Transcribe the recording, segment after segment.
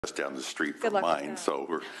just down the street from mine, so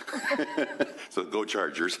we're so go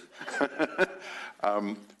Chargers.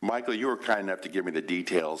 Michael, you were kind enough to give me the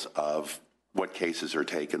details of what cases are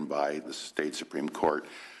taken by the state Supreme Court.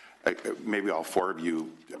 Maybe all four of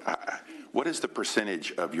you, what is the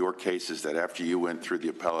percentage of your cases that after you went through the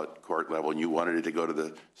appellate court level and you wanted it to go to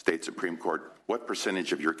the state Supreme Court, what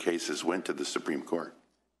percentage of your cases went to the Supreme Court?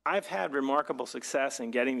 I've had remarkable success in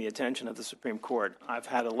getting the attention of the Supreme Court. I've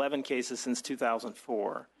had 11 cases since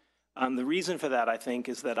 2004. The reason for that, I think,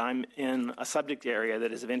 is that I'm in a subject area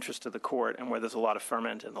that is of interest to the court and where there's a lot of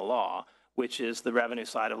ferment in the law, which is the revenue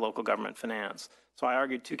side of local government finance. So I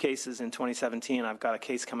argued 2 cases in 2017. I've got a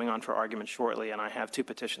case coming on for argument shortly, and I have 2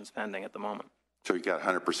 petitions pending at the moment. So you got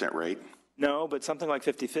 100% rate? No, but something like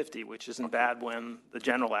 50-50, which isn't bad when the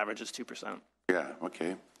general average is 2%. Yeah,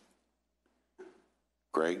 okay.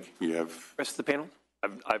 Greg, you have? Rest of the panel?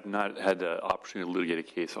 I've not had the opportunity to litigate a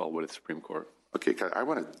case all the way to the Supreme Court. Okay, I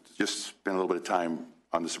want to just spend a little bit of time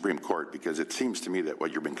on the Supreme Court because it seems to me that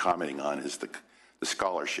what you've been commenting on is the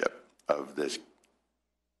scholarship of this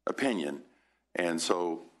opinion. And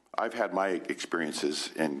so I've had my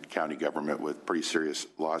experiences in county government with pretty serious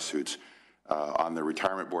lawsuits. On the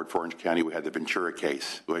retirement board for Orange County, we had the Ventura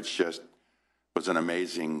case, which just was an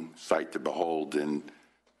amazing sight to behold and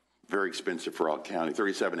very expensive for all counties,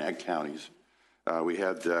 37 ag counties. We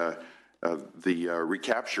had the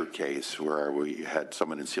recapture case where we had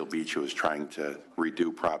someone in Seal Beach who was trying to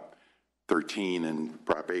redo Prop 13 and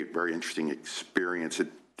Prop 8, very interesting experience. It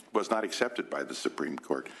was not accepted by the Supreme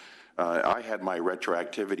Court. I had my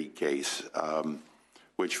retroactivity case,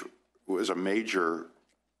 which was a major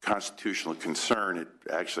constitutional concern.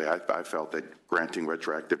 I felt that granting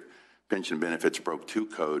retroactive pension benefits broke 2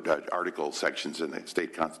 code article sections in the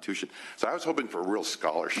state constitution. So I was hoping for a real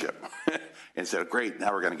scholarship and said, great,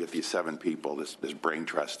 now we're going to get these 7 people, this brain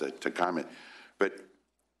trust to comment. But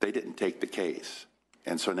they didn't take the case.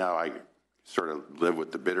 And so now I sort of live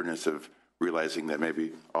with the bitterness of realizing that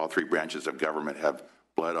maybe all 3 branches of government have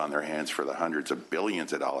blood on their hands for the hundreds of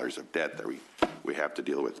billions of dollars of debt that we have to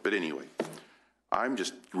deal with. But anyway, I'm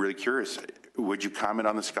just really curious. Would you comment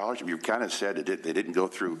on the scholarship? You kind of said they didn't go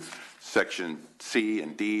through Section C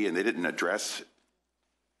and D, and they didn't address.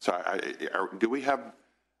 So do we have?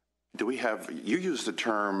 You used the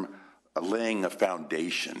term laying a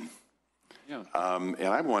foundation, yeah. And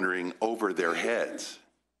I'm wondering over their heads.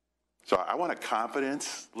 So I want a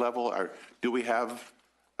confidence level. Or do we have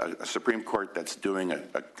a Supreme Court that's doing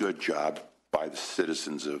a good job by the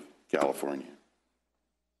citizens of California?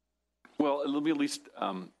 Well, let me at least,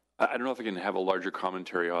 I don't know if I can have a larger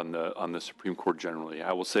commentary on the Supreme Court generally.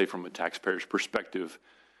 I will say from a taxpayer's perspective,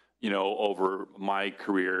 you know, over my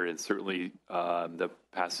career and certainly the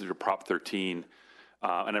passage of Prop 13,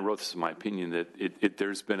 and I wrote this in my opinion, that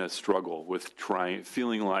there's been a struggle with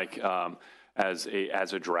feeling like as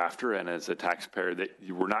a drafter and as a taxpayer that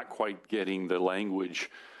we're not quite getting the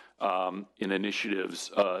language in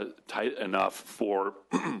initiatives tight enough for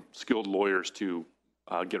skilled lawyers to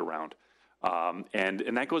get around.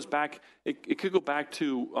 And that goes back, it could go back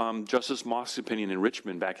to Justice Mosk's opinion in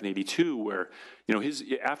Richmond back in '82, where, you know,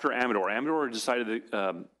 after Amador decided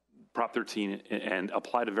that Prop 13 and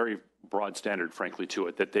applied a very broad standard, frankly, to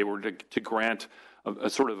it, that they were to grant a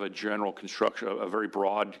sort of a general construction, a very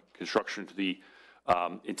broad construction to the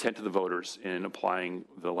intent of the voters in applying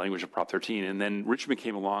the language of Prop 13. And then Richmond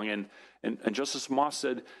came along, and Justice Mosk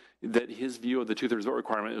said that his view of the 2/3 vote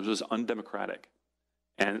requirement was undemocratic.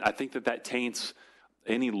 And I think that taints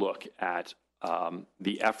any look at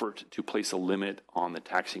the effort to place a limit on the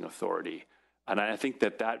taxing authority. And I think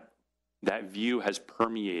that view has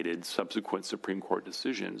permeated subsequent Supreme Court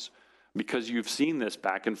decisions, because you've seen this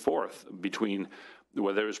back and forth between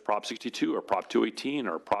whether it was Prop 62 or Prop 218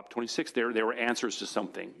 or Prop 26. They were answers to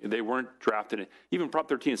something. They weren't drafted. Even Prop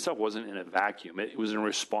 13 itself wasn't in a vacuum. It was in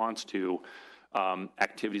response to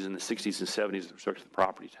activities in the 60s and 70s with respect to the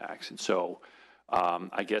property tax. And so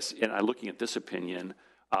I guess, and looking at this opinion,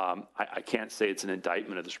 I can't say it's an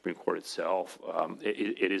indictment of the Supreme Court itself.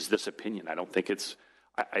 It is this opinion. I don't think it's.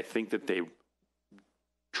 I think that they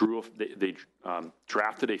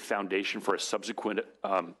drafted a foundation for a subsequent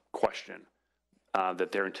question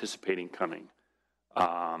that they're anticipating coming,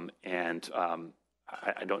 and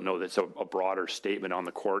I don't know that's a broader statement on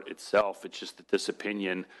the court itself. It's just that this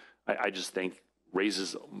opinion, I just think,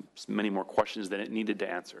 raises many more questions than it needed to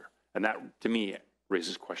answer. And that, to me,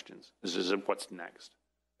 raises questions. This is what's next.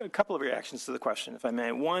 A couple of reactions to the question, if I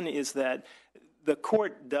may. One is that the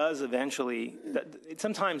court does eventually,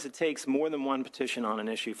 sometimes it takes more than one petition on an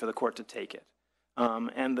issue for the court to take it.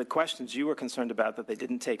 And the questions you were concerned about that they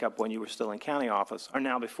didn't take up when you were still in county office are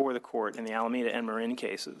now before the court in the Alameda and Marin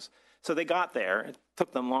cases. So they got there. It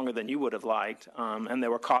took them longer than you would have liked, and there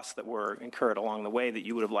were costs that were incurred along the way that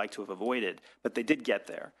you would have liked to have avoided, but they did get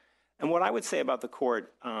there. And what I would say about the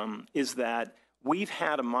court is that we've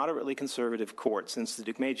had a moderately conservative court since the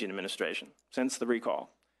Deukmejian administration, since the recall.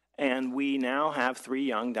 And we now have 3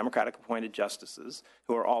 young Democratic-appointed justices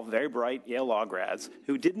who are all very bright Yale law grads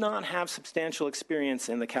who did not have substantial experience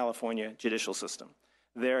in the California judicial system.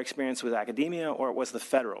 Their experience was academia or it was the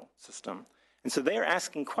federal system. And so they are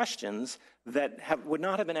asking questions that would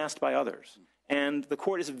not have been asked by others. And the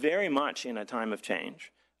court is very much in a time of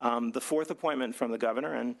change. The 4th appointment from the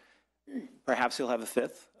governor, and perhaps he'll have a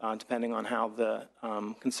 5th, depending on how the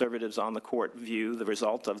conservatives on the court view the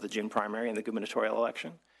result of the June primary and the gubernatorial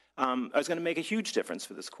election, is going to make a huge difference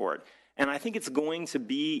for this court. And I think it's going to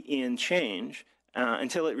be in change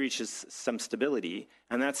until it reaches some stability,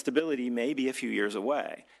 and that stability may be a few years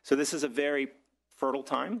away. So this is a very fertile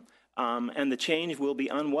time, and the change will be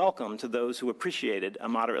unwelcome to those who appreciated a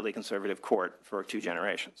moderately conservative court for 2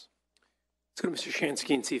 generations. Let's go to Mr.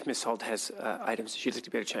 Shansky and see if Ms. Holt has items she'd like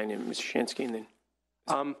to be able to chime in. Mr. Shansky, and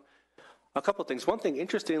then. A couple of things. One thing,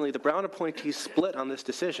 interestingly, the Brown appointees split on this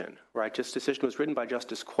decision, right? This decision was written by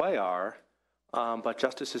Justice Cuellar, but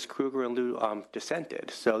Justices Kruger and Liu dissented.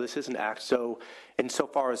 So this is an act. So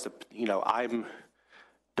insofar as I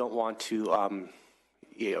don't want to,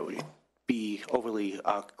 be overly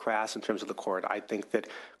crass in terms of the court. I think that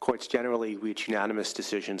courts generally reach unanimous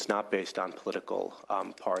decisions not based on political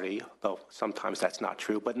party, though sometimes that's not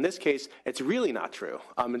true. But in this case, it's really not true.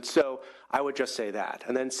 And so I would just say that.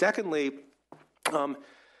 And then secondly, the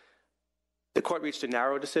court reached a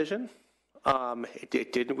narrow decision.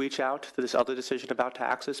 It didn't reach out to this other decision about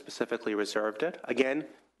taxes, specifically reserved it. Again,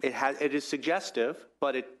 it is suggestive,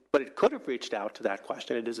 but it could have reached out to that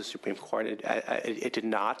question. It is a Supreme Court. It did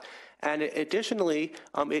not. And additionally,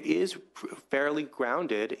 it is fairly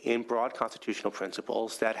grounded in broad constitutional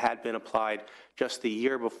principles that had been applied just the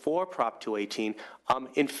year before Prop 218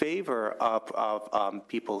 in favor of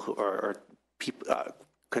people who are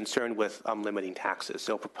concerned with limiting taxes.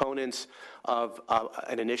 So proponents of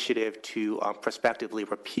an initiative to prospectively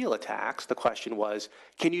repeal a tax, the question was,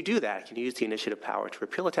 can you do that? Can you use the initiative power to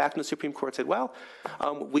repeal a tax? And the Supreme Court said, well,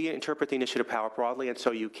 we interpret the initiative power broadly, and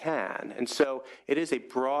so you can. And so it is a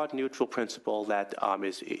broad, neutral principle that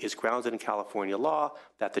is grounded in California law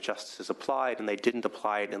that the justices applied, and they didn't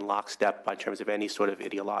apply it in lockstep in terms of any sort of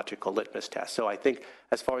ideological litmus test. So I think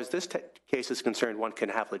as far as this case is concerned, one can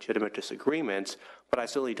have legitimate disagreements, but I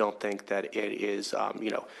certainly don't think that it is,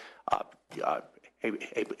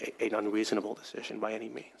 an unreasonable decision by any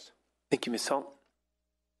means. Thank you, Ms. Holt.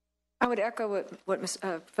 I would echo what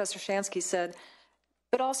Professor Shansky said,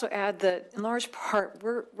 but also add that in large part,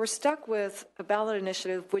 we're stuck with a ballot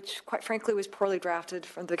initiative which, quite frankly, was poorly drafted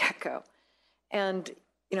from the get-go. And,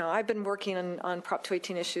 I've been working on Prop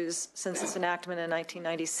 218 issues since its enactment in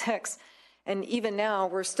 1996. And even now,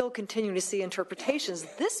 we're still continuing to see interpretations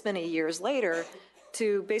this many years later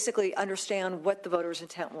to basically understand what the voter's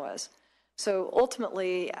intent was. So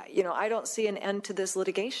ultimately, I don't see an end to this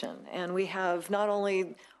litigation. And we have not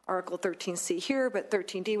only Article 13C here, but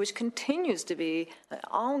 13D, which continues to be an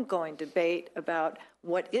ongoing debate about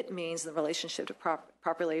what it means in the relationship to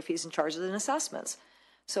property levy fees and charges and assessments.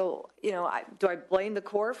 So, do I blame the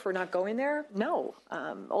court for not going there? No.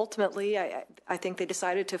 Ultimately, I think they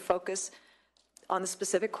decided to focus on the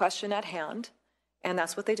specific question at hand, and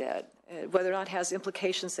that's what they did. Whether or not it has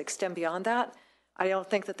implications that extend beyond that, I don't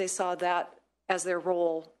think that they saw that as their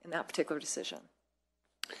role in that particular decision.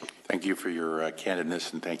 Thank you for your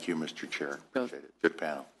candidness, and thank you, Mr. Chair. Appreciate it. Good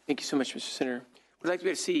panel. Thank you so much, Mr. Senator. We'd like to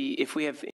be able to see if we have